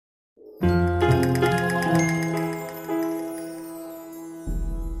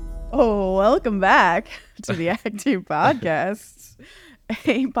Welcome back to the ActTwoWriters podcast,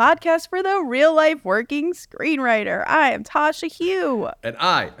 a podcast for the real-life working screenwriter. I am Tasha Hugh. And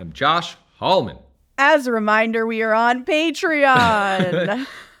I am Josh Hallman. As a reminder, we are on Patreon.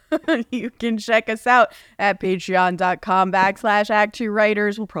 You can check us out at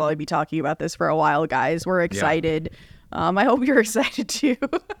patreon.com/ActTwoWriters. We'll probably be talking about this for a while, guys. We're excited. Yeah. I hope you're excited too.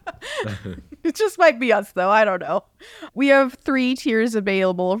 It just might be us though. I don't know. We have 3 tiers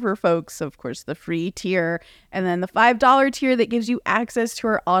available for folks. Of course, the free tier and then the $5 tier that gives you access to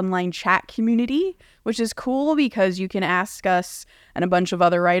our online chat community, which is cool because you can ask us and a bunch of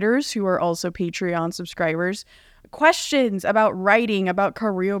other writers who are also Patreon subscribers questions about writing, about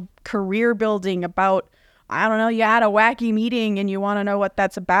career building, about, I don't know, you had a wacky meeting and you want to know what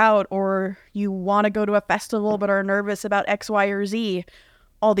that's about, or you want to go to a festival but are nervous about X, Y, or Z.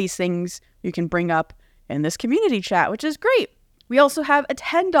 All these things you can bring up in this community chat, which is great. We also have a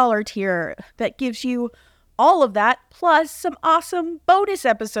 $10 tier that gives you all of that, plus some awesome bonus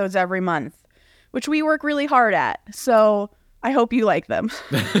episodes every month, which we work really hard at. So I hope you like them.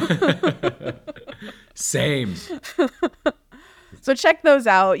 Same. So check those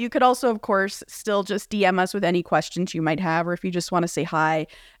out. You could also, of course, still just DM us with any questions you might have, or if you just want to say hi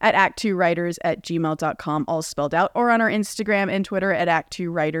at ActTwoWriters@gmail.com, all spelled out, or on our Instagram and Twitter at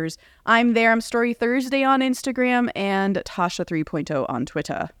ActTwoWriters. I'm there. I'm Story Thursday on Instagram and Tasha 3.0 on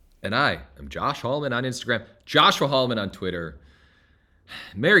Twitter. And I am Josh Hallman on Instagram, Joshua Hallman on Twitter.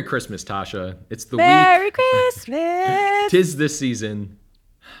 Merry Christmas, Tasha. It's the Merry week. Christmas. 'Tis this season.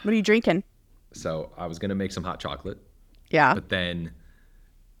 What are you drinking? So I was going to make some hot chocolate. Yeah. But then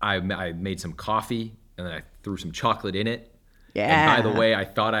I made some coffee and then I threw some chocolate in it. Yeah. And by the way,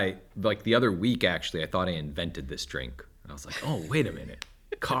 the other week, actually, I thought I invented this drink. And I was like, oh, wait a minute.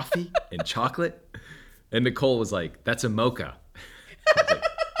 Coffee and chocolate? And Nicole was like, that's a mocha. I was like,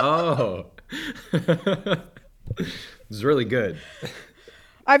 oh. It was really good.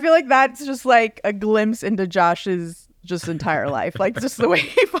 I feel like that's just like a glimpse into Josh's just entire life, like just the way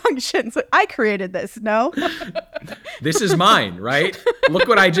he functions. I created this. No, this is mine, right? Look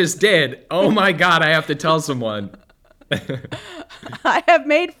what I just did. Oh my God, I have to tell someone. I have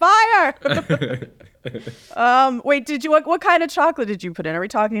made fire. Wait, what kind of chocolate did you put in? Are we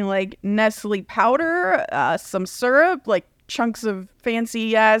talking like Nestle powder, some syrup, like chunks of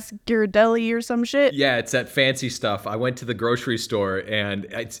fancy ass Ghirardelli or some shit? Yeah, it's that fancy stuff. I went to the grocery store and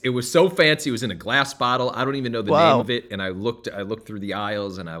it was so fancy. It was in a glass bottle. I don't even know the name of it. And I looked through the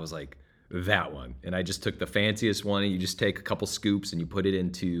aisles and I was like, that one. And I just took the fanciest one and you just take a couple scoops and you put it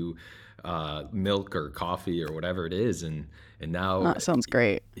into milk or coffee or whatever it is. And now that sounds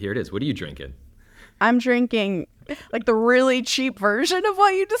great. Here it is. What are you drinking? I'm drinking like the really cheap version of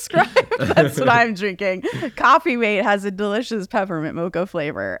what you described. That's what I'm drinking. Coffee Mate has a delicious peppermint mocha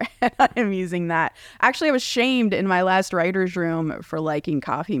flavor, and I am using that. Actually, I was shamed in my last writer's room for liking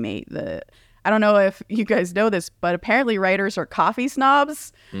Coffee Mate. I don't know if you guys know this, but apparently writers are coffee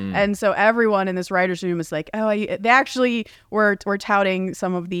snobs. And so everyone in this writer's room is like, oh, they actually were touting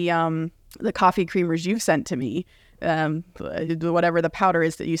some of the coffee creamers you've sent to me, whatever the powder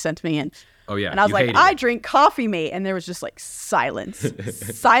is that you sent me in. Oh, yeah. And I was like, I drink Coffee Mate. And there was just like silence.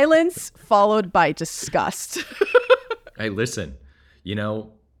 Silence followed by disgust. Hey, listen,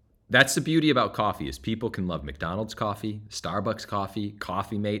 that's the beauty about coffee is people can love McDonald's coffee, Starbucks coffee,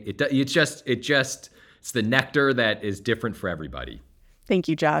 Coffee Mate. It's the nectar that is different for everybody. Thank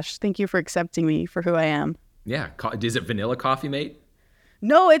you, Josh. Thank you for accepting me for who I am. Yeah. Is it vanilla Coffee Mate?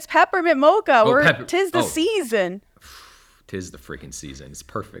 No, it's peppermint mocha. Tis the season. 'Tis the freaking season. It's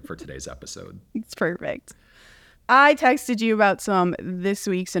perfect for today's episode. It's perfect. I texted you about some this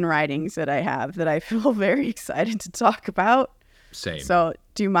week's in writings that I have that I feel very excited to talk about. Same. So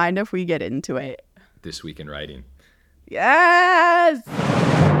do you mind if we get into it? This week in writing. Yes!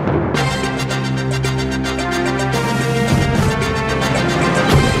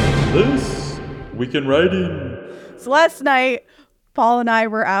 This week in writing. So last night, Paul and I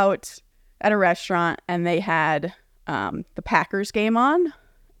were out at a restaurant and they had the Packers game on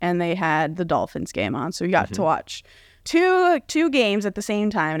and they had the Dolphins game on. So we got to watch two games at the same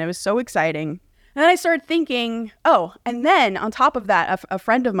time and it was so exciting. And then I started thinking, and then on top of that, a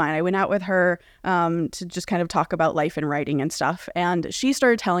friend of mine, I went out with her to just kind of talk about life and writing and stuff. And she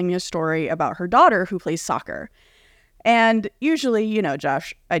started telling me a story about her daughter who plays soccer. And usually,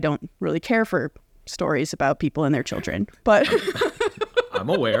 Josh, I don't really care for stories about people and their children, but I'm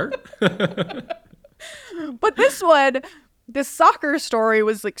aware. But this soccer story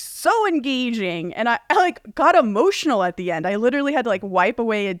was like so engaging and I like got emotional at the end. I literally had to like wipe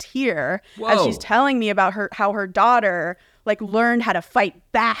away a tear as she's telling me about how her daughter like learned how to fight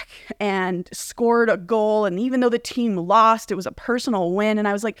back and scored a goal. And even though the team lost, it was a personal win. And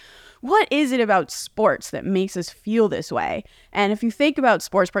I was like, what is it about sports that makes us feel this way? And if you think about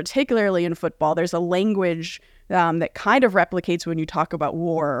sports, particularly in football, there's a language that kind of replicates when you talk about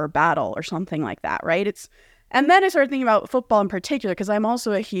war or battle or something like that, right? And then I started thinking about football in particular because I'm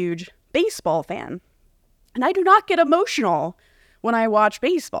also a huge baseball fan. And I do not get emotional when I watch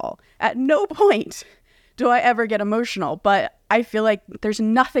baseball. At no point do I ever get emotional, but I feel like there's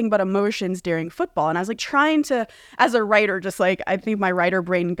nothing but emotions during football. And I was like trying to, as a writer, just like, I think my writer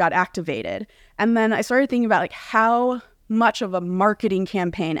brain got activated. And then I started thinking about like how much of a marketing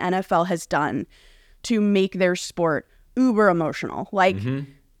campaign NFL has done to make their sport uber emotional. Like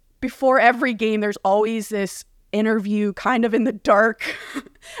before every game, there's always this interview kind of in the dark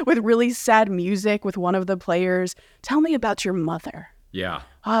with really sad music with one of the players. Tell me about your mother. Yeah.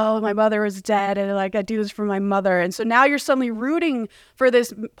 Oh, my mother is dead, and like I do this for my mother. And so now you're suddenly rooting for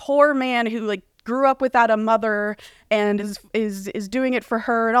this poor man who like grew up without a mother and is doing it for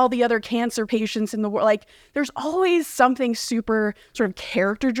her and all the other cancer patients in the world. Like there's always something super sort of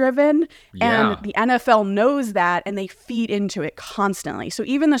character driven, and the NFL knows that, and they feed into it constantly. So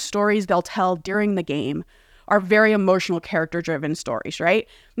even the stories they'll tell during the game are very emotional, character-driven stories, right?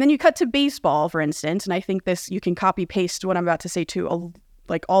 And then you cut to baseball, for instance, and I think this, you can copy-paste what I'm about to say to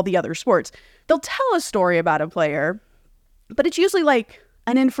like all the other sports. They'll tell a story about a player, but it's usually like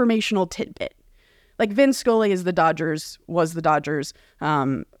an informational tidbit. Like Vince Scully was the Dodgers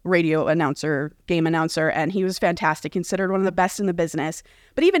radio announcer, game announcer, and he was fantastic, considered one of the best in the business.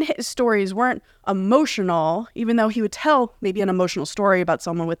 But even his stories weren't emotional, even though he would tell maybe an emotional story about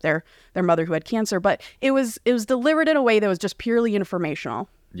someone with their mother who had cancer. But it was delivered in a way that was just purely informational.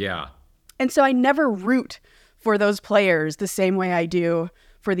 Yeah. And so I never root for those players the same way I do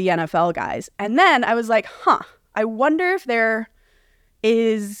for the NFL guys. And then I was like, I wonder if there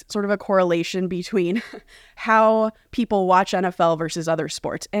is sort of a correlation between how people watch NFL versus other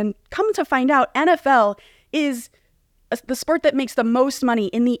sports. And come to find out, NFL is the sport that makes the most money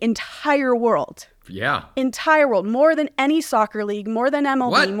in the entire world. Yeah. Entire world. More than any soccer league, more than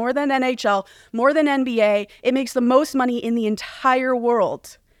MLB, more than NHL, more than NBA. It makes the most money in the entire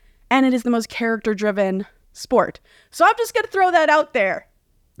world. And it is the most character-driven sport. So I'm just going to throw that out there.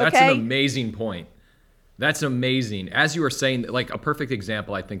 That's an amazing point. That's amazing. As you were saying, like a perfect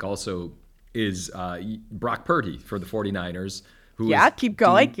example, I think also is Brock Purdy for the 49ers. Keep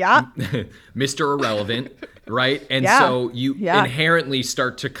going. Mr. Irrelevant, right? And so you inherently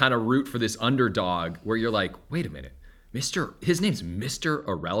start to kind of root for this underdog where you're like, wait a minute, his name's Mr.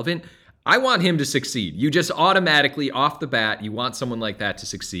 Irrelevant. I want him to succeed. You just automatically, off the bat, you want someone like that to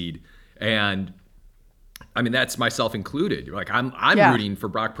succeed. And I mean, that's myself included. Like I'm rooting for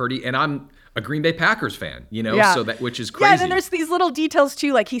Brock Purdy, and I'm a Green Bay Packers fan, so which is crazy. Yeah, and then there's these little details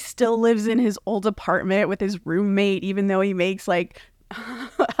too, like he still lives in his old apartment with his roommate, even though he makes like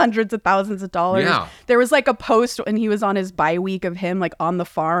hundreds of thousands of dollars. Yeah. There was like a post when he was on his bye week of him like on the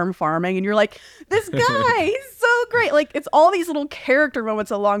farm farming, and you're like, this guy, he's so great. Like it's all these little character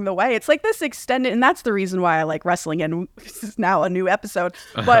moments along the way. It's like this extended, and that's the reason why I like wrestling, and this is now a new episode,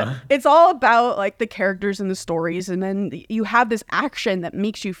 but it's all about like the characters and the stories, and then you have this action that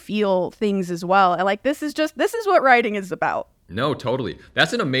makes you feel things as well. And like this is what writing is about. No, totally.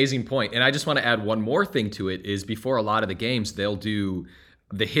 That's an amazing point. And I just want to add one more thing to it is before a lot of the games, they'll do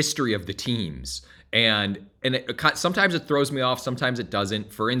the history of the teams. And sometimes it throws me off, sometimes it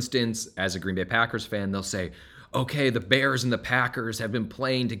doesn't. For instance, as a Green Bay Packers fan, they'll say, okay, the Bears and the Packers have been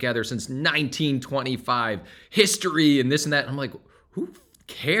playing together since 1925. History and this and that. I'm like, who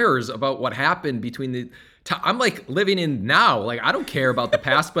cares about what happened between I'm like living in now. Like, I don't care about the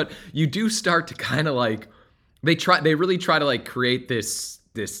past, but you do start to kind of like, they really try to like create this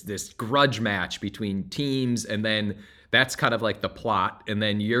grudge match between teams, and then that's kind of like the plot, and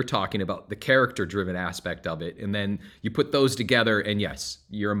then you're talking about the character driven aspect of it, and then you put those together, and yes,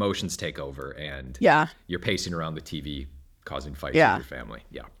 your emotions take over, and you're pacing around the TV causing fights with your family.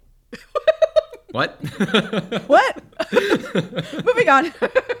 Yeah. What? Moving on.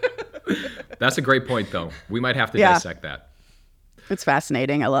 That's a great point though. We might have to dissect that. It's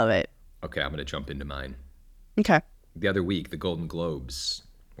fascinating. I love it. Okay, I'm going to jump into mine. Okay. The other week, the Golden Globes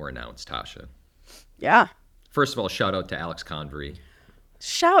were announced, Tasha. Yeah. First of all, shout out to Alex Convery.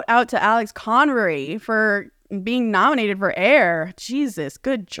 Shout out to Alex Convery for being nominated for Air. Jesus,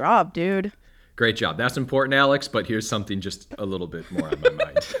 good job, dude. Great job. That's important, Alex, but here's something just a little bit more on my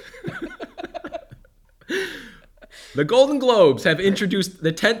mind. The Golden Globes have introduced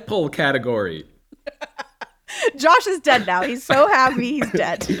the tentpole category. Josh is dead now. He's so happy he's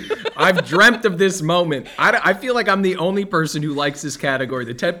dead. I've dreamt of this moment. I feel like I'm the only person who likes this category.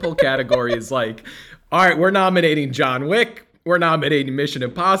 The tentpole category is like, all right, we're nominating John Wick. We're nominating Mission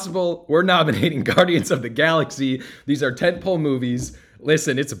Impossible. We're nominating Guardians of the Galaxy. These are tentpole movies.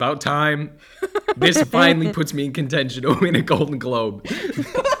 Listen, it's about time. This finally puts me in contention to win a Golden Globe.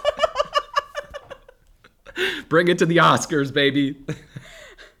 Bring it to the Oscars, baby.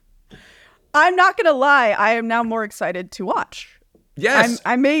 I'm not going to lie. I am now more excited to watch. Yes.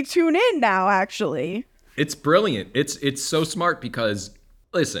 I may tune in now, actually. It's brilliant. It's so smart because,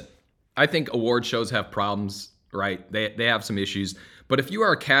 listen, I think award shows have problems. Right? They have some issues. But if you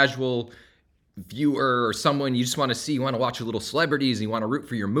are a casual viewer or someone you just want to see, you want to watch a little celebrities, and you want to root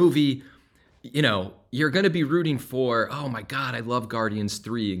for your movie, you know, you're going to be rooting for, oh my God, I love Guardians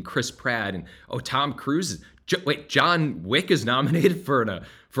 3 and Chris Pratt and, oh, Tom Cruise. Wait, John Wick is nominated for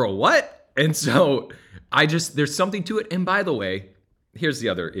a what? And so there's something to it. And by the way, here's the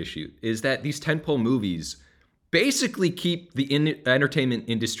other issue, is that these tentpole movies basically keep the entertainment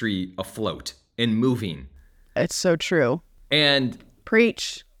industry afloat and moving. It's so true. And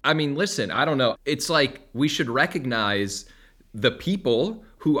preach. I mean, listen, I don't know. It's like we should recognize the people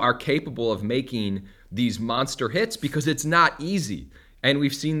who are capable of making these monster hits because it's not easy. And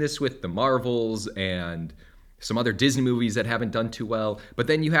we've seen this with the Marvels and some other Disney movies that haven't done too well. But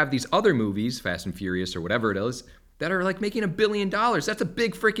then you have these other movies, Fast and Furious or whatever it is, that are like making $1 billion. That's a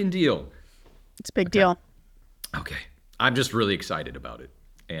big freaking deal. It's a big deal. Okay. I'm just really excited about it.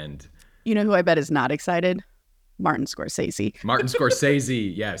 And you know who I bet is not excited? Martin Scorsese. Martin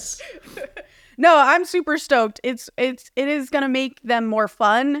Scorsese, yes. No, I'm super stoked. It is going to make them more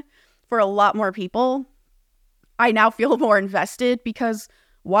fun for a lot more people. I now feel more invested because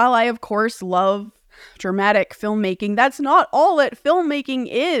while I, of course, love dramatic filmmaking, that's not all that filmmaking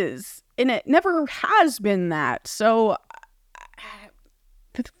is. And it never has been that. So,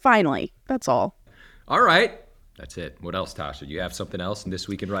 finally, that's all. All right. That's it. What else, Tasha? You have something else in This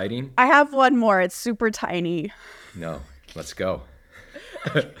Week in Writing? I have one more. It's super tiny. No. Let's go.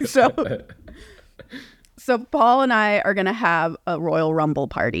 So Paul and I are going to have a Royal Rumble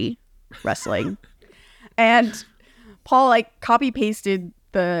party wrestling. And Paul copy pasted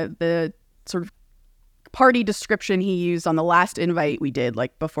the sort of party description he used on the last invite we did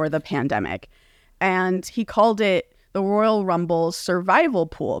before the pandemic. And he called it the Royal Rumble Survival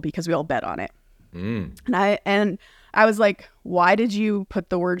Pool because we all bet on it. And I was like, why did you put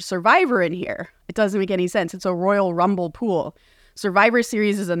the word survivor in here? It doesn't make any sense. It's a Royal Rumble pool. Survivor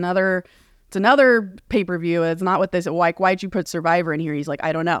Series is another pay-per-view. It's not what this, why'd you put Survivor in here? He's like,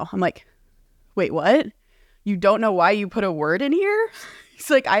 I don't know. I'm like, wait, what? You don't know why you put a word in here? He's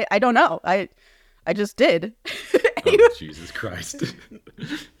like, I don't know. I just did. Oh, Jesus Christ.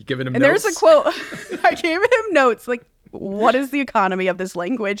 You giving him and notes? There's a quote. I gave him notes what is the economy of this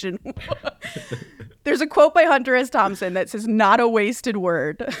language? And there's a quote by Hunter S. Thompson that says, not a wasted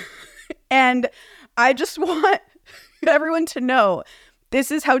word. And I just want everyone to know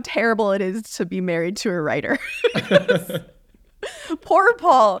this is how terrible it is to be married to a writer. Poor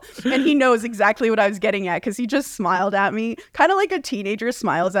Paul. And he knows exactly what I was getting at because he just smiled at me, kind of like a teenager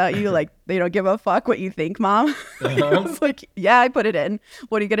smiles at you, like they don't give a fuck what you think, Mom. I was like, yeah, I put it in.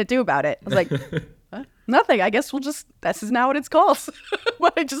 What are you going to do about it? I was like, nothing. I guess this is now what it's called.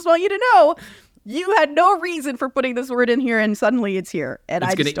 But I just want you to know, you had no reason for putting this word in here, and suddenly it's here. And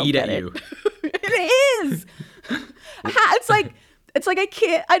I just don't get it. It is. It's like I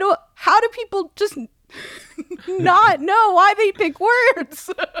can't. I don't. How do people just not know why they pick words?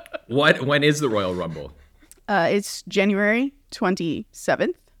 When is the Royal Rumble? It's January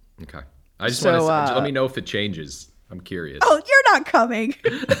 27th. Okay. I just want to let me know if it changes. I'm curious. Oh, you're not coming.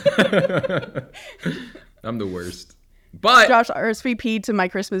 I'm the worst. But Josh RSVP'd to my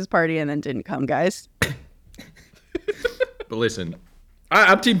Christmas party and then didn't come, guys. But listen,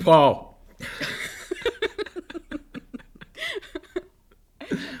 I'm Team Paul.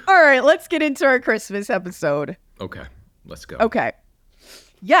 All right, let's get into our Christmas episode. Okay, let's go. Okay.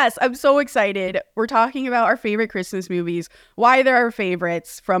 Yes, I'm so excited. We're talking about our favorite Christmas movies, why they're our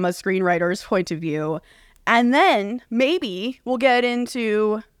favorites from a screenwriter's point of view. And then maybe we'll get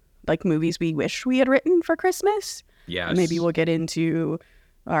into movies we wish we had written for Christmas. Yes. Maybe we'll get into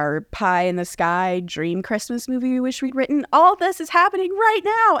our pie in the sky dream Christmas movie we wish we'd written. All this is happening right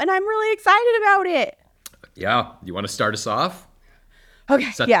now, and I'm really excited about it. Yeah. You want to start us off?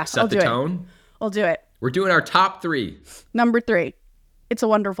 Okay. Set I'll the do tone? I'll do it. We're doing our top 3. Number 3, It's a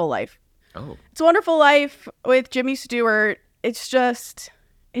Wonderful Life. Oh. It's a Wonderful Life with Jimmy Stewart. It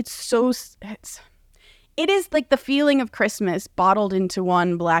is like the feeling of Christmas bottled into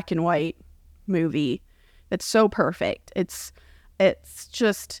one black and white movie. It's so perfect. It's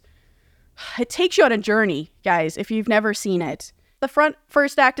just, it takes you on a journey, guys, if you've never seen it. The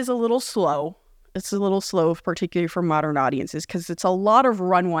first act is a little slow. It's a little slow, particularly for modern audiences, because it's a lot of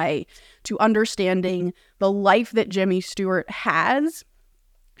runway to understanding the life that Jimmy Stewart has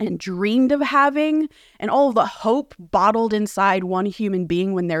and dreamed of having, and all of the hope bottled inside one human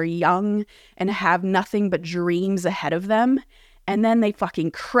being when they're young and have nothing but dreams ahead of them. And then they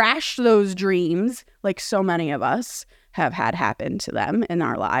fucking crash those dreams, like so many of us have had happen to them in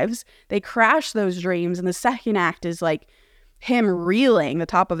our lives. They crash those dreams, and the second act is like him reeling. The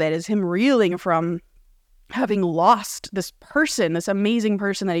top of it is him reeling from having lost this person, this amazing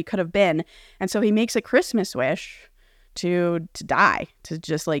person that he could have been. And so he makes a Christmas wish to die, to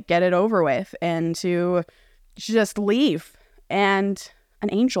just like get it over with and to just leave. And an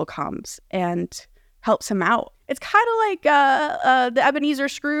angel comes and helps him out. It's kind of like the Ebenezer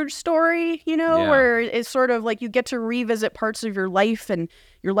Scrooge story, where it's sort of like you get to revisit parts of your life and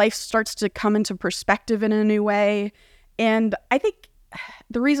your life starts to come into perspective in a new way. And I think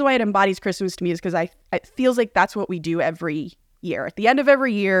the reason why it embodies Christmas to me is because it feels like that's what we do every year. At the end of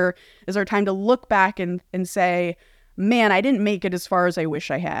every year is our time to look back and say, man, I didn't make it as far as I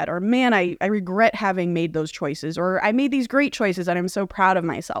wish I had, or man, I regret having made those choices, or I made these great choices and I'm so proud of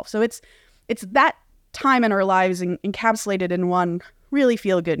myself. So it's that time in our lives encapsulated in one really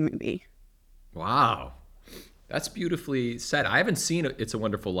feel-good movie. Wow. That's beautifully said. I haven't seen It's a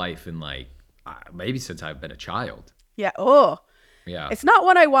Wonderful Life in maybe since I've been a child. Yeah. Oh. Yeah. It's not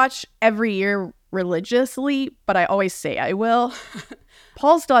one I watch every year religiously, but I always say I will.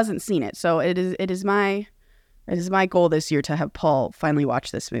 Paul still hasn't seen it, so it is my goal this year to have Paul finally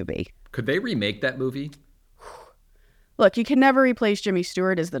watch this movie. Could they remake that movie? Look, you can never replace Jimmy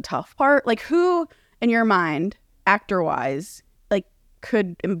Stewart is the tough part. Like, who in your mind, actor-wise,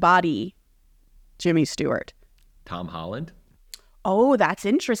 could embody Jimmy Stewart? Tom Holland. Oh, that's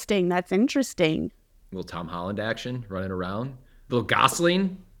interesting. Little Tom Holland action, running around. Little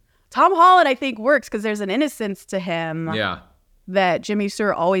Gosling. Tom Holland, I think, works because there's an innocence to him. Yeah. That Jimmy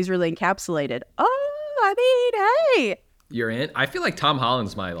Stewart always really encapsulated. Oh, I mean, hey. You're in? I feel like Tom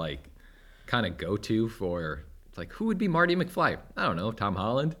Holland's my, kind of go-to for, who would be Marty McFly? I don't know, Tom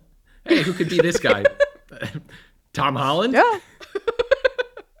Holland? Hey, who could be this guy? Tom Holland? Yeah.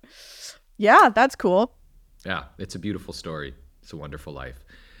 Yeah, that's cool. Yeah, it's a beautiful story. It's a wonderful life.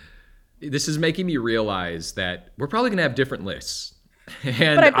 This is making me realize that we're probably going to have different lists.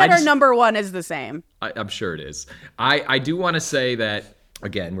 And but I bet our number one is the same. I'm sure it is. I do want to say that,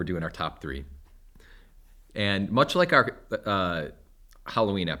 again, we're doing our top 3. And much like our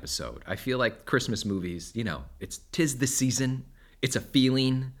Halloween episode, I feel like Christmas movies, it's 'tis the season. It's a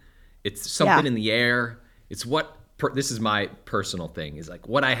feeling. It's something in the air. It's this is my personal thing, is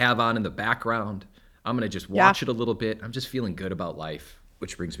what I have on in the background. I'm going to just watch it a little bit. I'm just feeling good about life,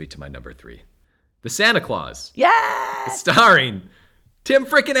 which brings me to my number 3. The Santa Claus. Yes! Starring Tim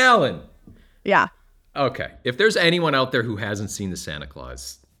frickin' Allen. Yeah. Okay. If there's anyone out there who hasn't seen The Santa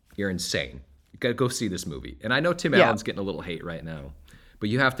Claus, you're insane. You got to go see this movie. And I know Tim Allen's getting a little hate right now, but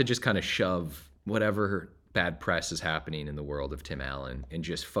you have to just kind of shove whatever bad press is happening in the world of Tim Allen and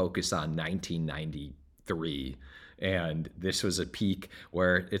just focus on 1993. And this was a peak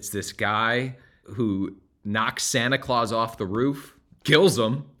where it's this guy who knocks Santa Claus off the roof, kills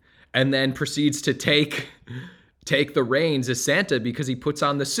him, and then proceeds to take the reins as Santa because he puts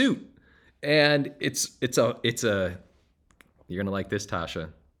on the suit. And it's a you're gonna like this, Tasha.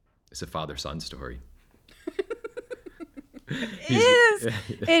 It's a father-son story.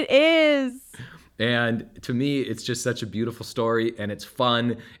 It is. And to me, it's just such a beautiful story, and it's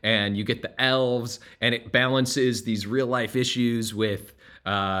fun, and you get the elves, and it balances these real-life issues with,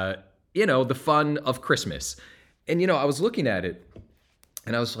 the fun of Christmas. And, I was looking at it,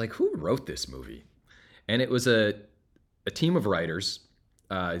 and I was like, who wrote this movie? And it was a team of writers.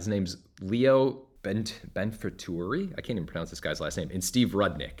 His name's Leo Benfeturi. I can't even pronounce this guy's last name. And Steve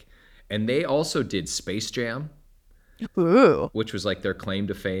Rudnick. And they also did Space Jam. Ooh. Which was their claim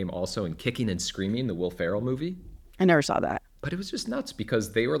to fame also in Kicking and Screaming, the Will Ferrell movie. I never saw that. But it was just nuts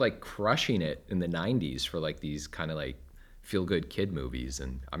because they were crushing it in the 90s for these kind of feel-good kid movies.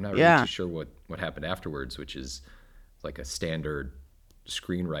 And I'm not really too sure what happened afterwards, which is a standard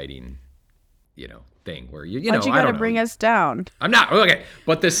screenwriting, thing where you Why'd you gotta bring us down? I'm not. Okay.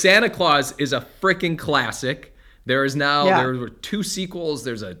 But The Santa Claus is a freaking classic. There is now, there were 2 sequels.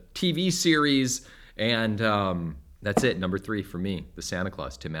 There's a TV series. And that's it. Number 3 for me, The Santa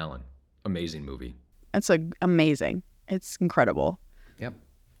Claus, Tim Allen. Amazing movie. It's amazing. It's incredible. Yep.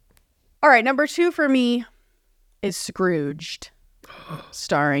 All right. Number 2 for me is Scrooged,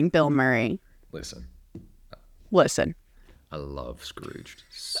 starring Bill Murray. Listen, Listen. I love Scrooged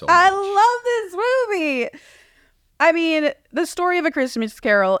so much. I love this movie. I mean, the story of A Christmas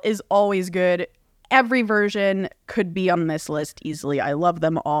Carol is always good. Every version could be on this list easily. I love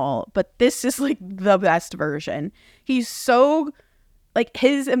them all. But this is like the best version. He's so, like,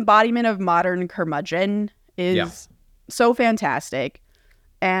 his embodiment of modern curmudgeon is so fantastic.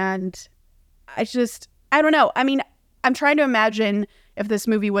 And I don't know. I mean, I'm trying to imagine if this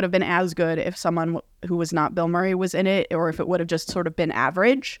movie would have been as good if someone who was not Bill Murray was in it, or if it would have just sort of been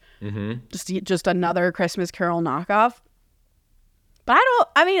average. Mm-hmm. Just another Christmas Carol knockoff. But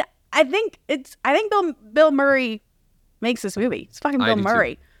I think Bill Murray makes this movie. It's fucking Bill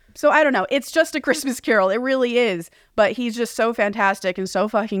Murray. Too. So I don't know. It's just A Christmas Carol. It really is. But he's just so fantastic and so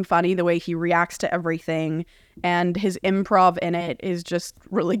fucking funny the way he reacts to everything. And his improv in it is just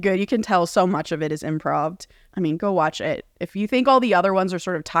really good. You can tell so much of it is improv. I mean, go watch it. If you think all the other ones are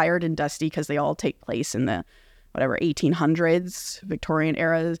sort of tired and dusty because they all take place in the, 1800s, Victorian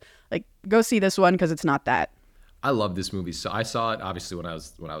eras, like, go see this one because it's not that. I love this movie. So I saw it obviously when I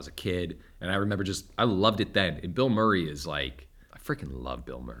was a kid, and I remember I loved it then. And Bill Murray is like, I freaking love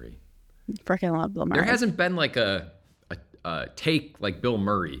Bill Murray. Freaking love Bill Murray. There hasn't been like a take like Bill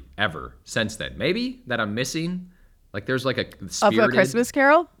Murray ever since then. Maybe that I'm missing. Like there's like a Spirited. Of A Christmas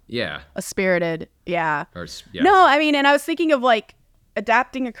Carol? Yeah. A Spirited, yeah. Yeah. No, I mean, and I was thinking of like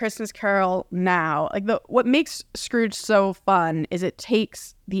adapting A Christmas Carol now. Like what makes Scrooge so fun is it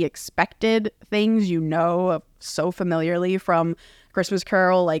takes the expected things so familiarly from Christmas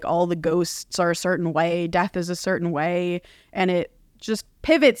Carol, like all the ghosts are a certain way, death is a certain way, and it just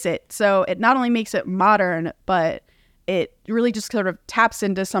pivots it. So it not only makes it modern, but it really just sort of taps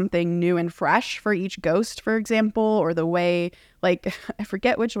into something new and fresh for each ghost, for example, or the way, like, I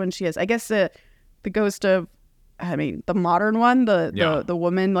forget which one she is. I guess the ghost of, the modern one, the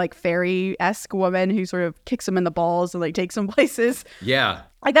woman, like fairy-esque woman who sort of kicks him in the balls and like takes him places. Yeah.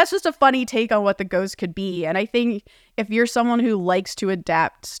 Like that's just a funny take on what the ghost could be. And I think if you're someone who likes to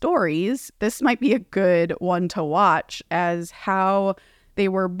adapt stories, this might be a good one to watch, as how they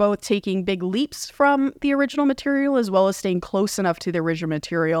were both taking big leaps from the original material as well as staying close enough to the original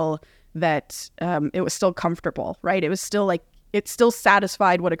material that it was still comfortable, right? It was still like, it still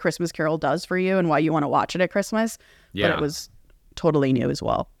satisfied what A Christmas Carol does for you and why you want to watch it at Christmas. Yeah. But it was totally new as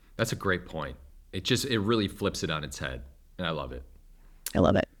well. That's a great point. It really flips it on its head. And I love it. I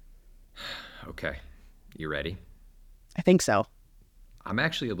love it. Okay. You ready? I think so. I'm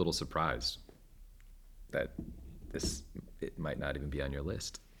actually a little surprised that it might not even be on your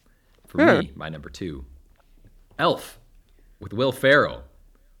list. For me, my number 2, Elf with Will Ferrell.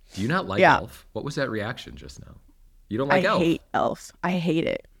 Do you not like Elf? What was that reaction just now? You don't like Elf? I hate Elf. I hate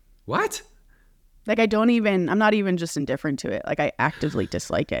it. What? Like I'm not even just indifferent to it. Like I actively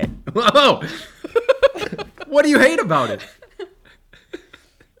dislike it. Whoa! What do you hate about it?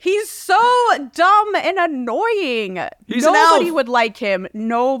 He's so dumb and annoying. Nobody would like him.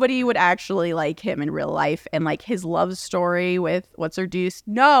 Nobody would actually like him in real life. And like his love story with what's her deuce?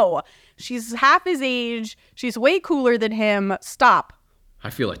 No, she's half his age. She's way cooler than him. Stop. I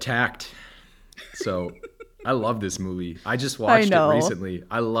feel attacked. So I love this movie. I just watched it recently.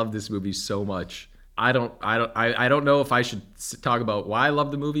 I love this movie so much. I don't know if I should talk about why I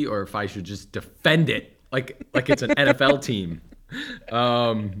love the movie or if I should just defend it like it's an NFL team.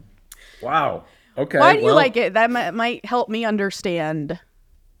 Wow. Okay. Why do you like it? That might help me understand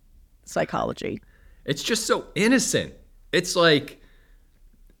psychology. It's just so innocent. It's like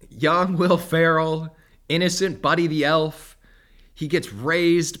young Will Ferrell, innocent Buddy the Elf. He gets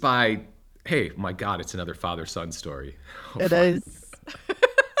raised by, hey, my God, it's another father-son story. It is.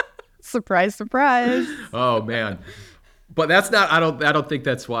 Surprise, surprise. Oh man. But that's not, I don't think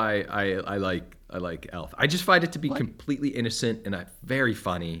that's why I like Elf. I just find it to be completely innocent and very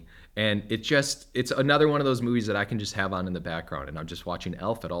funny. And it's another one of those movies that I can just have on in the background and I'm just watching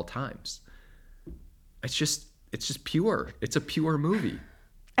Elf at all times. It's just pure. It's a pure movie.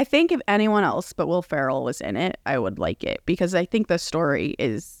 I think if anyone else but Will Ferrell was in it, I would like it because I think the story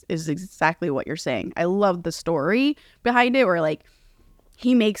is exactly what you're saying. I love the story behind it where like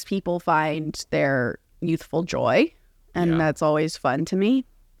he makes people find their youthful joy and that's always fun to me.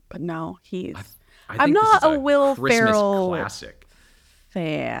 But no, I'm not a Will Ferrell classic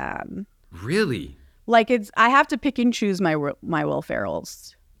fan. Really? Like I have to pick and choose my Will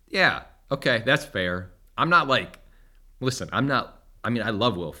Ferrells. Yeah. Okay, that's fair. I'm not like, listen, I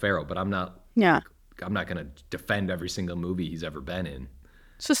love Will Ferrell, but I'm not going to defend every single movie he's ever been in.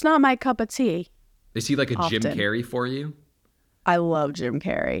 It's just not my cup of tea. Is he like a Jim Carrey for you? I love Jim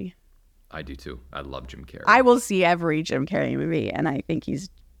Carrey. I do too. I love Jim Carrey. I will see every Jim Carrey movie, and I think he's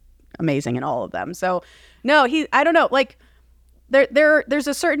amazing in all of them. So no, I don't know, like there's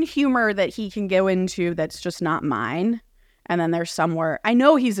a certain humor that he can go into that's just not mine. And then there's somewhere, I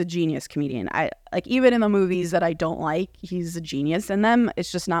know he's a genius comedian. I like, even in the movies that I don't like, he's a genius in them.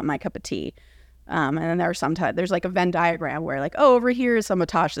 It's just not my cup of tea. And then there's like a Venn diagram where like, oh, over here is some of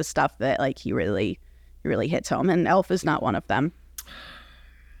Tasha's stuff that like he really hits home, and Elf is not one of them.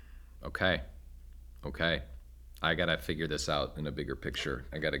 Okay. I gotta figure this out in a bigger picture.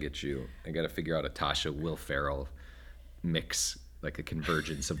 I gotta figure out a Tasha Will Ferrell mix, like a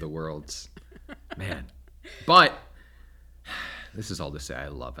convergence of the worlds. Man. But this is all to say I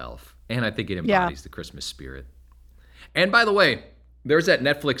love Elf. And I think it embodies the Christmas spirit. And by the way, there's that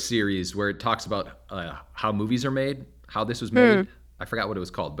Netflix series where it talks about how movies are made, how this was made. I forgot what it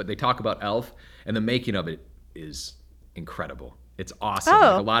was called, but they talk about Elf, and the making of it is incredible. It's awesome.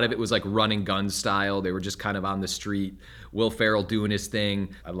 Like, a lot of it was like run and gun style. They were just kind of on the street. Will Ferrell doing his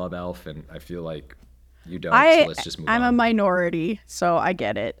thing. I love Elf, and I feel like you don't, so let's just move on. I'm a minority, so I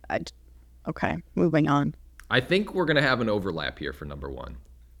get it. Okay, moving on. I think we're going to have an overlap here for number 1.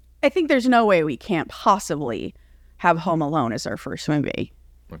 I think there's no way we can't possibly have Home Alone as our first movie.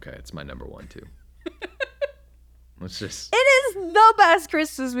 Okay, it's my number 1 too. Let's just... It is the best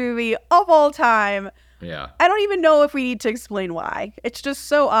Christmas movie of all time. Yeah. I don't even know if we need to explain why. It's just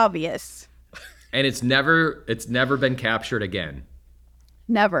so obvious. And it's never been captured again.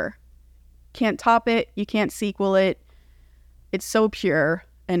 Never. Can't top it. You can't sequel it. It's so pure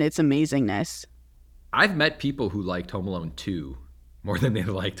in its amazingness. I've met people who liked Home Alone 2 more than they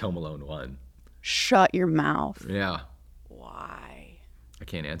liked Home Alone 1. Shut your mouth. Yeah. Why? I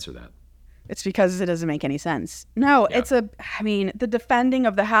can't answer that. It's because it doesn't make any sense. No, yeah. The defending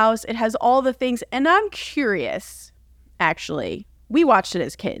of the house, it has all the things. And I'm curious, actually. We watched it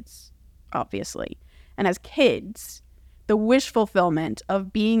as kids, obviously. And as kids, the wish fulfillment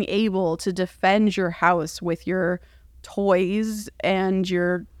of being able to defend your house with your toys and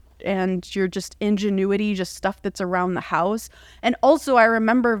your just ingenuity, just stuff that's around the house. And also I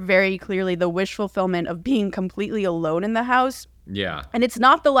remember very clearly the wish fulfillment of being completely alone in the house. Yeah. And it's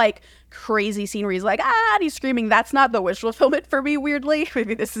not the like crazy scene where he's like, and he's screaming. That's not the wish fulfillment for me, weirdly.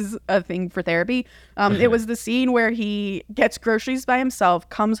 Maybe this is a thing for therapy. It was the scene where he gets groceries by himself,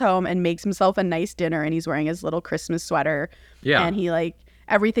 comes home and makes himself a nice dinner, and he's wearing his little Christmas sweater. Yeah. And he like,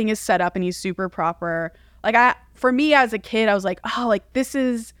 everything is set up and he's super proper. Like for me as a kid, I was like, oh, like this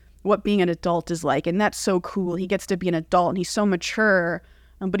is what being an adult is like, and that's so cool. He gets to be an adult and he's so mature,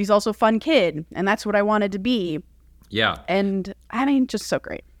 but he's also a fun kid, and that's what I wanted to be. Yeah. And I mean, just so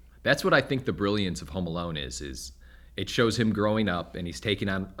great. That's what I think the brilliance of Home Alone is it shows him growing up and he's taking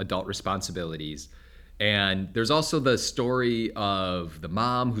on adult responsibilities. And there's also the story of the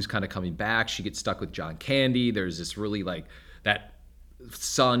mom who's kind of coming back. She gets stuck with John Candy. There's this really like that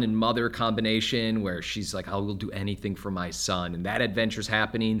son and mother combination where she's like, I will do anything for my son, and that adventure's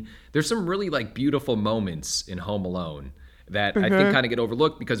happening. There's some really like beautiful moments in Home Alone that I think kind of get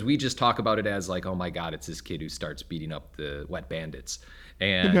overlooked because we just talk about it as like, oh my God, it's this kid who starts beating up the wet bandits.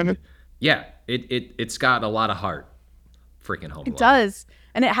 And yeah, it's got a lot of heart. Freaking Home Alone. It does.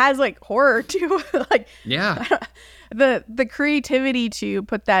 And it has like horror too. Like, yeah. The creativity to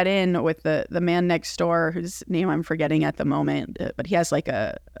put that in with the man next door, whose name I'm forgetting at the moment, but he has like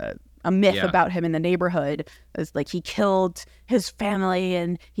a myth about him in the neighborhood. It's like he killed his family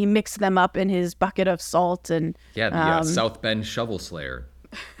and he mixed them up in his bucket of salt and South Bend Shovel Slayer.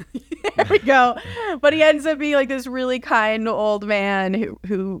 There we go. But he ends up being like this really kind old man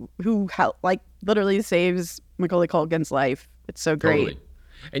who like literally saves Macaulay Culkin's life. It's so great. Totally.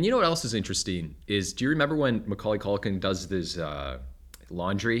 And you know what else is interesting is, do you remember when Macaulay Culkin does this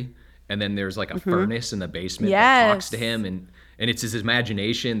laundry and then there's like a furnace in the basement that talks to him and it's his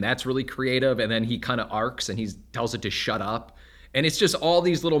imagination. That's really creative. And then he kind of arcs and he tells it to shut up. And it's just all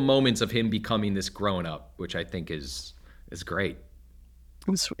these little moments of him becoming this grown up, which I think is great.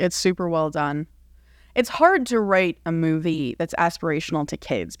 It's super well done. It's hard to write a movie that's aspirational to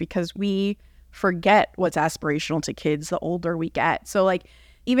kids because we forget what's aspirational to kids the older we get. So like,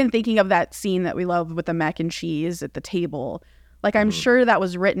 even thinking of that scene that we love with the mac and cheese at the table, like I'm sure that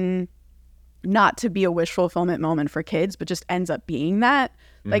was written not to be a wish fulfillment moment for kids, but just ends up being that.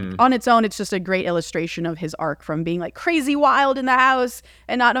 Like on its own, it's just a great illustration of his arc from being like crazy wild in the house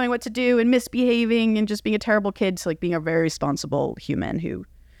and not knowing what to do and misbehaving and just being a terrible kid to like being a very responsible human who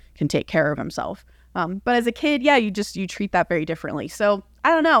can take care of himself. But as a kid, you treat that very differently. So I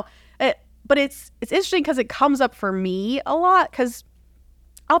don't know. But it's interesting because it comes up for me a lot because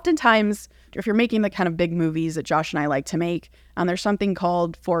oftentimes, if you're making the kind of big movies that Josh and I like to make, there's something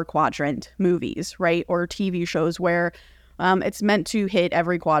called 4-quadrant movies, right? Or TV shows where It's meant to hit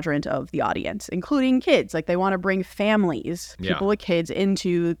every quadrant of the audience, including kids. Like, they want to bring families, people with kids,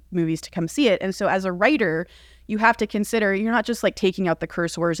 into movies to come see it. And so as a writer, you have to consider, you're not just like taking out the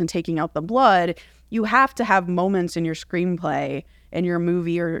curse words and taking out the blood. You have to have moments in your screenplay, in your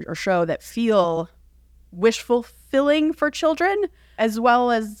movie or show, that feel wish fulfilling for children, as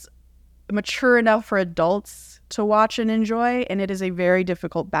well as mature enough for adults to watch and enjoy. And it is a very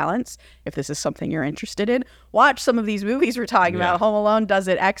difficult balance. If this is something you're interested in, watch some of these movies we're talking about. Home Alone does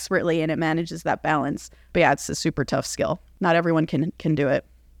it expertly, and it manages that balance. But yeah, it's a super tough skill. Not everyone can do it.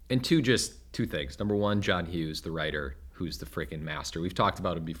 And two things. Number one, John Hughes, the writer, who's the freaking master. We've talked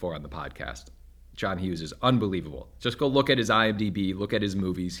about him before on the podcast. John Hughes is unbelievable. Just go look at his IMDb, look at his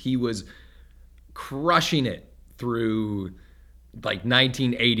movies. He was crushing it through like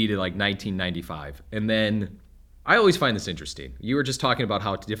 1980 to like 1995. And then I always find this interesting. You were just talking about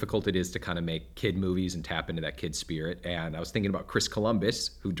how difficult it is to kind of make kid movies and tap into that kid spirit. And I was thinking about Chris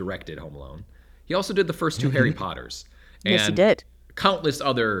Columbus, who directed Home Alone. He also did the first two Harry Potters. And yes, he did. Countless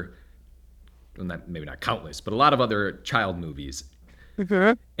other, well, maybe not countless, but a lot of other child movies.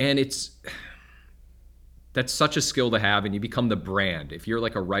 And that's such a skill to have, and you become the brand. If you're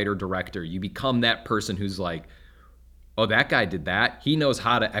like a writer, director, you become that person who's like, oh, that guy did that. He knows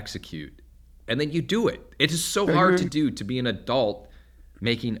how to execute. And then you do it. It is so hard to do, to be an adult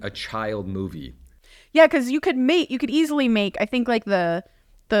making a child movie. Yeah, because you could easily make, I think, like the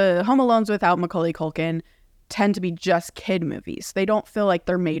Home Alones without Macaulay Culkin tend to be just kid movies. They don't feel like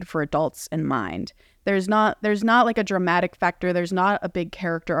they're made for adults in mind. There's not like a dramatic factor. There's not a big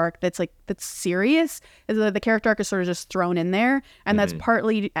character arc that's serious. The character arc is sort of just thrown in there, and that's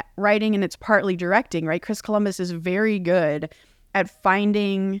partly writing and it's partly directing, right? Chris Columbus is very good at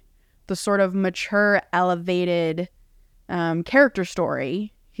finding the sort of mature, elevated character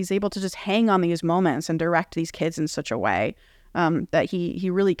story. He's able to just hang on these moments and direct these kids in such a way that he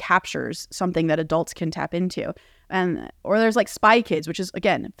really captures something that adults can tap into. Or there's like Spy Kids, which is,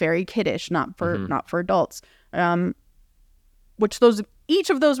 again, very kiddish, not for adults. Which each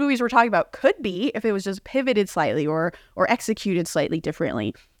of those movies we're talking about could be if it was just pivoted slightly or executed slightly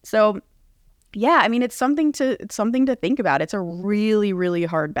differently. So yeah, I mean, it's something to think about. It's a really, really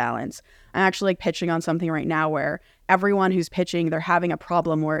hard balance. I'm actually like pitching on something right now where everyone who's pitching, they're having a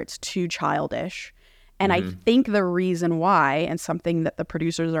problem where it's too childish. And I think the reason why, and something that the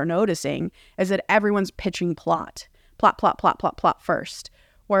producers are noticing, is that everyone's pitching plot first.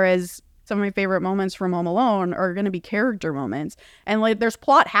 Whereas some of my favorite moments from Home Alone are going to be character moments. And like, there's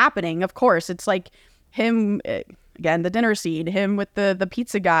plot happening, of course. It's like him, again, the dinner scene, him with the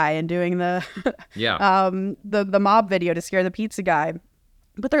pizza guy and doing the the mob video to scare the pizza guy.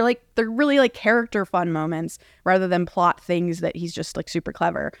 But they're really like character fun moments rather than plot things that he's just like super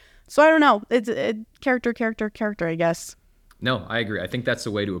clever. So I don't know. It's character, I guess. No, I agree. I think that's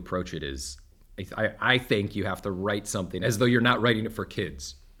the way to approach it. I think you have to write something as though you're not writing it for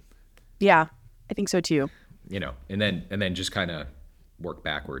kids. Yeah, I think so too. You know, and then just kind of work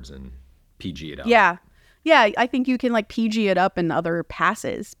backwards and PG it up. Yeah, I think you can like PG it up in other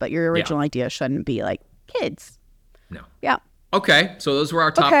passes, but your original idea shouldn't be like kids. No. Yeah. Okay, so those were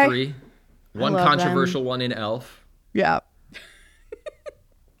our top three. One controversial one in Elf. Yeah.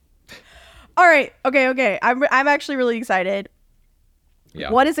 All right. Okay. I'm actually really excited.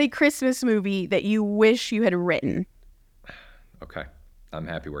 Yeah. What is a Christmas movie that you wish you had written? Okay. I'm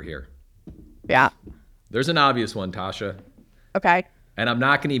happy we're here. Yeah. There's an obvious one, Tasha. Okay. And I'm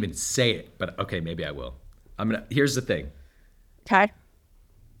not going to even say it, but okay, maybe I will. Here's the thing. Okay.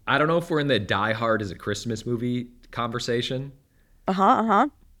 I don't know if we're in the Die Hard as a Christmas movie conversation.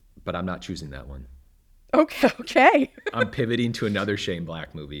 But I'm not choosing that one. Okay. I'm pivoting to another Shane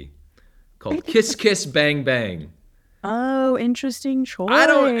Black movie called Kiss Kiss Bang Bang. Oh, interesting choice.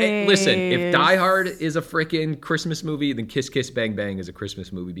 Listen, if Die Hard is a freaking Christmas movie, then Kiss Kiss Bang Bang is a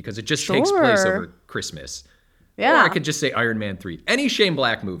Christmas movie because it just takes place over Christmas. Yeah. Or I could just say Iron Man 3. Any Shane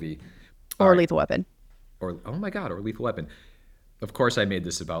Black movie. Or Lethal Weapon. Or Lethal Weapon. Of course, I made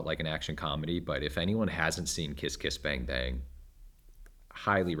this about like an action comedy, but if anyone hasn't seen Kiss Kiss Bang Bang,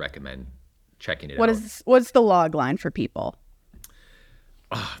 highly recommend checking it out. What's the log line for people?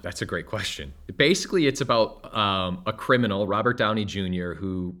 Oh, that's a great question. Basically, it's about a criminal, Robert Downey Jr.,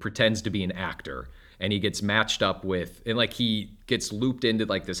 who pretends to be an actor. And he gets matched up with, and like he gets looped into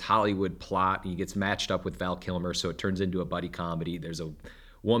like this Hollywood plot. And he gets matched up with Val Kilmer, so it turns into a buddy comedy. There's a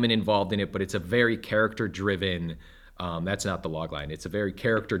woman involved in it, but it's a very character-driven, that's not the log line. It's a very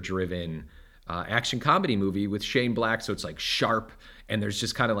character-driven action comedy movie with Shane Black, so it's like sharp. And there's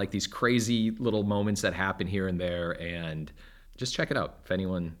just kind of like these crazy little moments that happen here and there. And just check it out if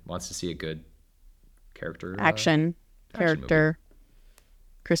anyone wants to see a good character. Action character.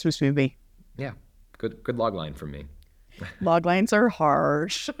 Christmas movie. Yeah. Good log line from me. Log lines are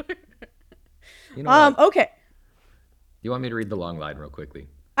harsh. You know what? Okay. You want me to read the long line real quickly?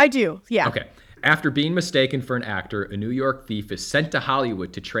 I do. Yeah. Okay. After being mistaken for an actor, a New York thief is sent to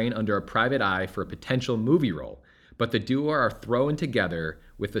Hollywood to train under a private eye for a potential movie role. But the duo are thrown together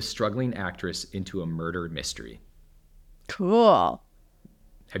with a struggling actress into a murder mystery. Cool.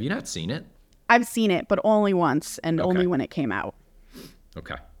 Have you not seen it? I've seen it, but only once and only when it came out.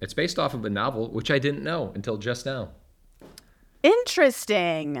 Okay. It's based off of a novel, which I didn't know until just now.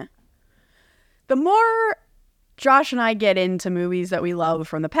 Interesting. The more Josh and I get into movies that we love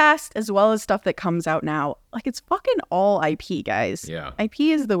from the past, as well as stuff that comes out now, like, it's fucking all IP, guys. Yeah. IP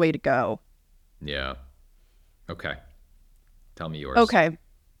is the way to go. Yeah. Okay. Tell me yours. Okay.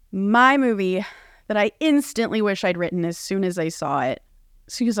 My movie that I instantly wish I'd written as soon as I saw it,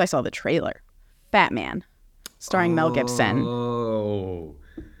 as soon as I saw the trailer, Fat Man, starring Mel Gibson.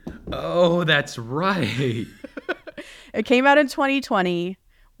 Oh, that's right. It came out in 2020,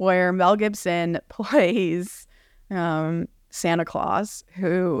 where Mel Gibson plays Santa Claus,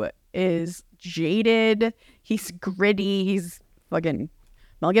 who is jaded. He's gritty. He's fucking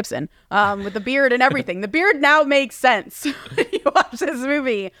Mel Gibson with the beard and everything. The beard now makes sense when you watch this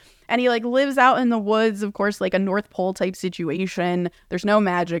movie. And he like lives out in the woods, of course, like a North Pole type situation. There's no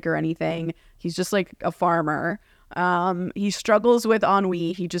magic or anything. He's just like a farmer. He struggles with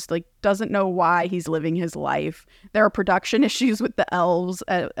ennui. He just like doesn't know why he's living his life. There are production issues with the elves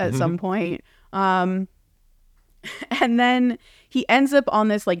at some point. And then he ends up on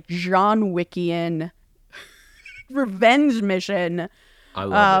this like John Wickian revenge mission. I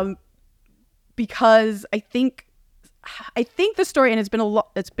love it. Because I think the story, and it's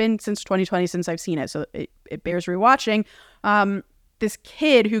been since 2020 since I've seen it, so it bears rewatching. This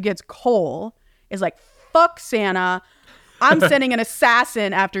kid who gets coal is like, fuck Santa, I'm sending an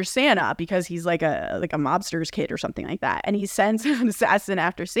assassin after Santa, because he's like a mobster's kid or something like that, and he sends an assassin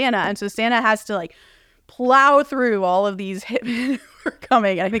after Santa, and so Santa has to like plow through all of these hitmen who are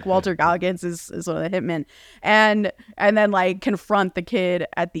coming, and I think Walter Goggins is one of the hitmen, and then like confront the kid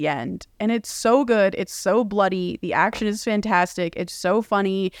at the end. And it's so good, it's so bloody, the action is fantastic, it's so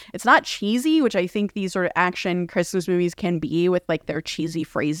funny, it's not cheesy, which I think these sort of action Christmas movies can be, with like their cheesy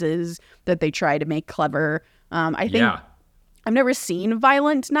phrases that they try to make clever. I think I've never seen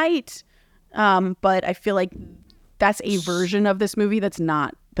Violent Night, but I feel like that's a version of this movie that's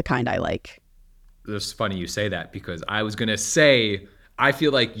not the kind I like. It's funny you say that, because I was going to say, I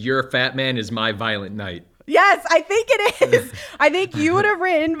feel like your Fat Man is my Violent Night. Yes, I think it is. I think you would have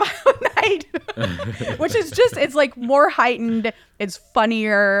written Violent Night, which is just, it's like more heightened, it's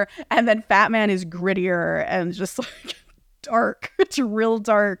funnier, and then Fat Man is grittier and just like dark. It's real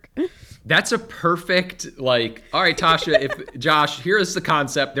dark. That's a perfect, like, all right, Tasha, Josh, here's the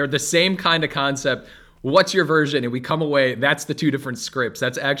concept. They're the same kind of concept. What's your version? And we come away, that's the two different scripts.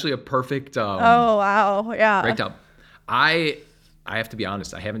 That's actually a perfect oh, wow. Yeah. breakdown. I have to be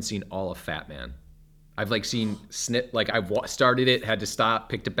honest, I haven't seen all of Fat Man. I've like seen I've started it, had to stop,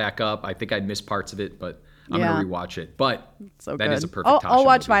 picked it back up. I think I'd missed parts of it, but I'm going to rewatch it. But so that good. is a perfect Tasha I'll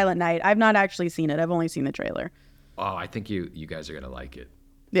watch movie. Violent Night. I've not actually seen it. I've only seen the trailer. Oh, I think you guys are going to like it.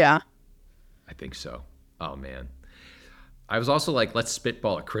 Yeah. I think so. Oh, man. I was also like, let's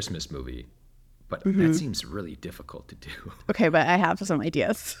spitball a Christmas movie. But that seems really difficult to do. Okay, but I have some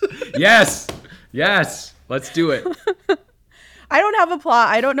ideas. Yes. Let's do it. I don't have a plot.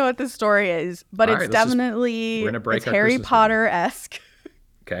 I don't know what the story is, but All it's right, definitely we're gonna break it's our Harry Christmas Potter-esque.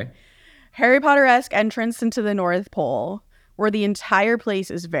 Okay. Harry Potter-esque entrance into the North Pole, where the entire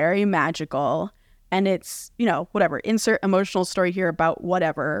place is very magical, and it's, whatever, insert emotional story here about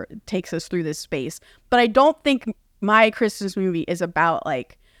whatever takes us through this space. But I don't think my Christmas movie is about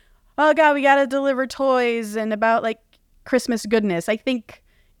like, oh God, we gotta deliver toys, and about like Christmas goodness. I think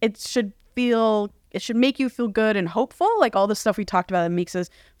it should make you feel good and hopeful, like all the stuff we talked about that makes us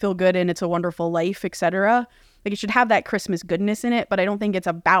feel good and It's a Wonderful Life, etc. Like it should have that Christmas goodness in it, but I don't think it's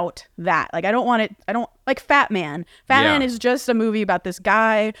about that. Like I don't like Fat Man. Fat Man is just a movie about this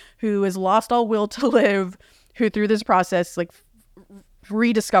guy who has lost all will to live, who through this process like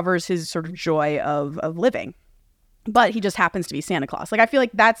rediscovers his sort of joy of living. But he just happens to be Santa Claus. Like, I feel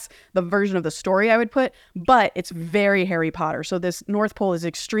like that's the version of the story I would put, but it's very Harry Potter. So this North Pole is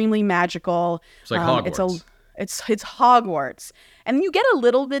extremely magical. It's like Hogwarts. It's Hogwarts. And you get a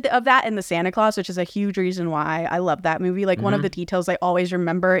little bit of that in the Santa Claus, which is a huge reason why I love that movie. Like, one of the details I always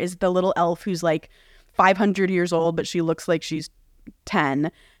remember is the little elf who's like 500 years old, but she looks like she's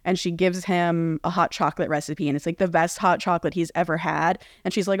 10, and she gives him a hot chocolate recipe, and it's like the best hot chocolate he's ever had.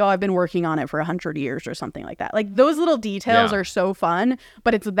 And she's like, oh, I've been working on it for 100 years or something like that. Like, those little details are so fun,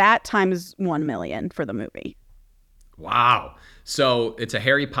 but it's that times 1 million for the movie. Wow. So it's a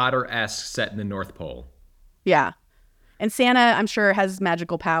Harry Potter-esque set in the North Pole. Yeah. And Santa, I'm sure, has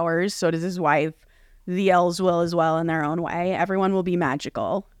magical powers. So does his wife. The elves will as well in their own way. Everyone will be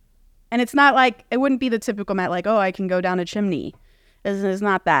magical. And it's not like, it wouldn't be the typical like, oh, I can go down a chimney. It's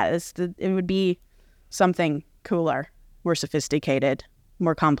not that. It would be something cooler, more sophisticated,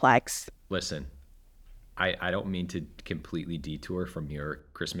 more complex. Listen, I don't mean to completely detour from your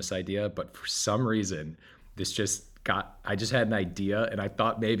Christmas idea, but for some reason, I just had an idea, and I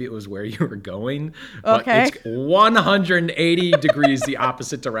thought maybe it was where you were going. But it's 180 degrees the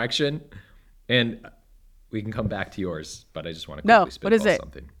opposite direction. And we can come back to yours, but I just want to quickly spitball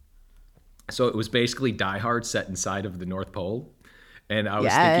something. So it was basically Die Hard set inside of the North Pole. And I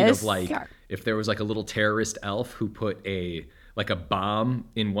was thinking of like, if there was like a little terrorist elf who put a bomb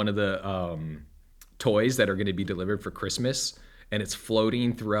in one of the toys that are going to be delivered for Christmas, and it's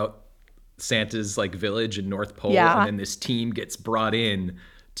floating throughout Santa's like village in North Pole. And then this team gets brought in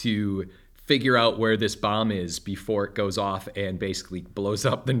to figure out where this bomb is before it goes off and basically blows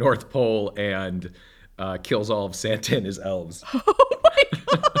up the North Pole and kills all of Santa and his elves. Oh my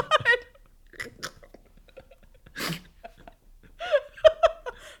God.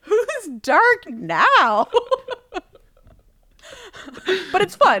 Who's dark now? But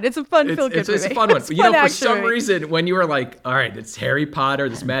it's fun. It's a fun feel-good movie. It's a fun one. For some reason, when you were like, all right, it's Harry Potter,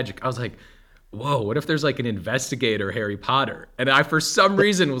 this magic, I was like, whoa, what if there's like an investigator Harry Potter? And I, for some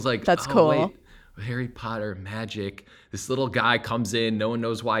reason, was like, that's cool. Wait, Harry Potter, magic. This little guy comes in. No one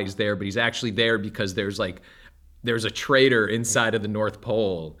knows why he's there, but he's actually there because there's a traitor inside of the North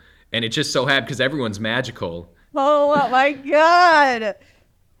Pole. And it just so happened because everyone's magical. Oh my God.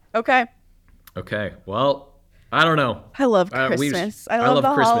 Okay. Well, I don't know. I love Christmas. I love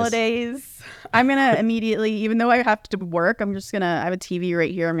the Christmas. Holidays. I'm going to immediately, even though I have to work, I have a TV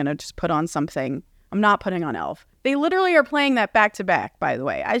right here. I'm going to just put on something. I'm not putting on Elf. They literally are playing that back to back, by the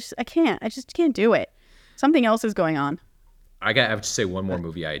way. I just can't do it. Something else is going on. I have to say one more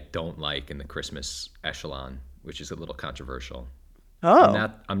movie I don't like in the Christmas echelon, which is a little controversial. Oh.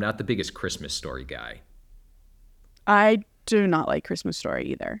 I'm not the biggest Christmas Story guy. I do not like Christmas Story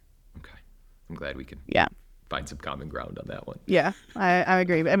either. Okay. I'm glad we can find some common ground on that one. Yeah, I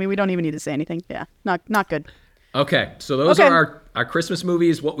agree. I mean, we don't even need to say anything. Yeah, not good. Okay, so those are our Christmas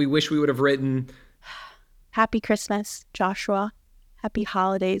movies, what we wish we would have written. Happy Christmas, Joshua. Happy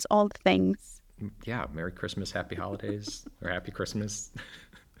holidays, all the things. Yeah, Merry Christmas, Happy Holidays, or Happy Christmas.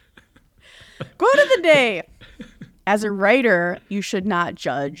 Quote of the day. As a writer, you should not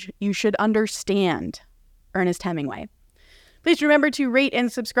judge. You should understand. Ernest Hemingway. Please remember to rate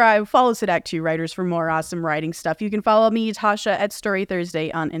and subscribe. Follow us at ActTwoWriters for more awesome writing stuff. You can follow me, Tasha, at Story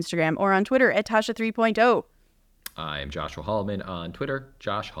Thursday on Instagram or on Twitter at Tasha 3.0. I am Joshua Hallman on Twitter,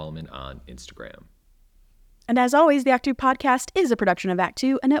 Josh Hallman on Instagram. And as always, the Act Two podcast is a production of Act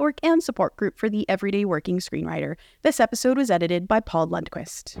Two, a network and support group for the everyday working screenwriter. This episode was edited by Paul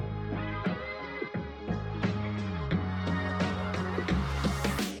Lundquist.